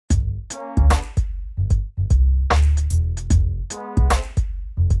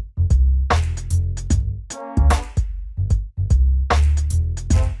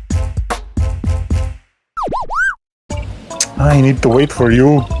I need to wait for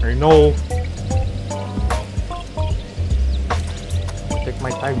you. I know. Take my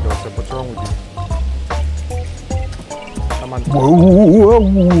time, Joseph. What's wrong with you? Come on. Whoa, whoa,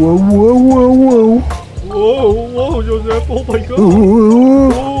 whoa, whoa, whoa, whoa. Whoa, whoa, Joseph. Oh my god.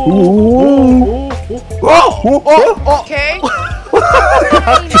 Okay.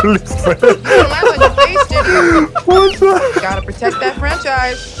 Actually fell. You land on your face, did you? What the? Gotta protect that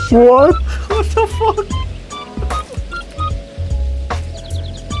franchise. What? What the fuck?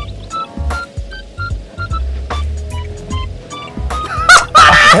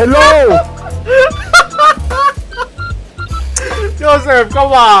 Hello! Joseph,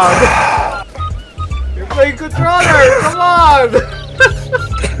 come on! You're playing controller, come on!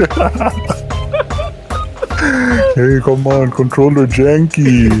 Hey, come on, controller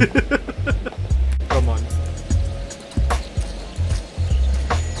janky. Come on.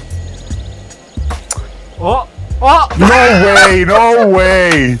 Oh! Oh! No way, no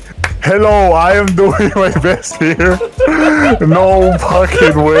way! Hello, I am doing my best here. No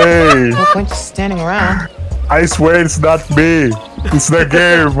fucking way. No point just standing around. I swear it's not me. It's the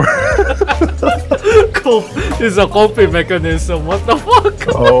game. It's a coping mechanism. What the fuck?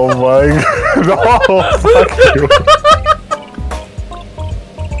 Oh my god. No, fuck you.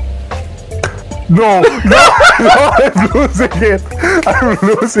 No, no, no, I'm losing it. I'm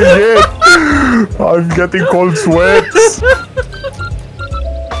losing it. I'm getting cold sweats.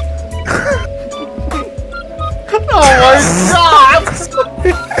 Oh my god!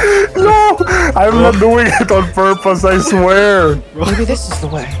 No, I'm not doing it on purpose, I swear. Maybe this is the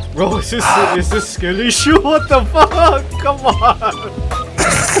way. Bro, is this skill issue? What the fuck? Come on!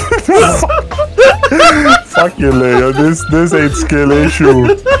 Fuck you, Leo. This ain't skill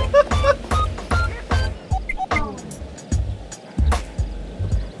issue.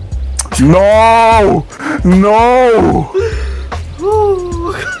 No! No!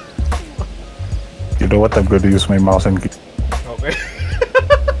 You know what? I'm going to use my mouse and key. Okay.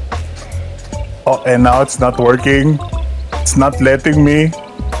 Oh, and now it's not working. It's not letting me.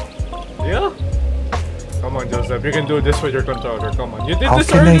 Yeah? Come on, Joseph. You can do this with your controller. Come on. You did How this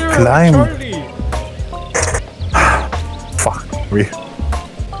can I earlier, climb? Charlie. Fuck. We.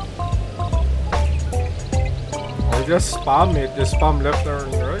 Or just spam it. Just spam left or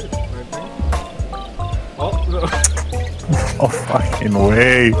right, I think. Oh, no. Oh, fucking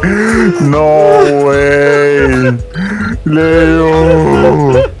way. No way.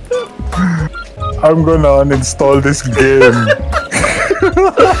 Leo. I'm gonna uninstall this game.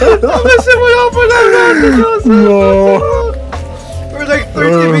 No. We're like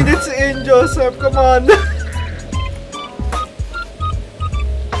 30 minutes in, Joseph. Come on.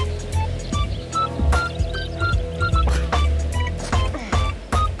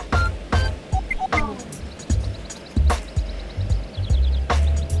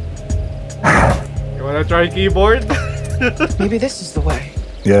 You wanna try keyboard? Maybe this is the way.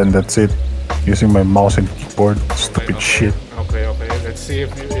 Yeah, and that's it. Using my mouse and keyboard. Stupid shit. Okay, okay. Let's see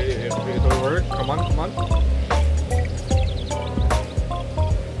if it'll work. Come on, come on.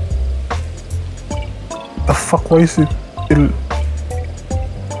 The fuck? Why is it still?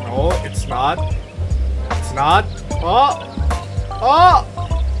 No, it's not. It's not. Oh! Oh!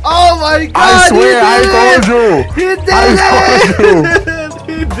 Oh my god! I swear, I told you! He did I told it!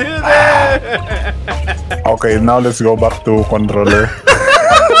 He did it! Okay, now let's go back to controller.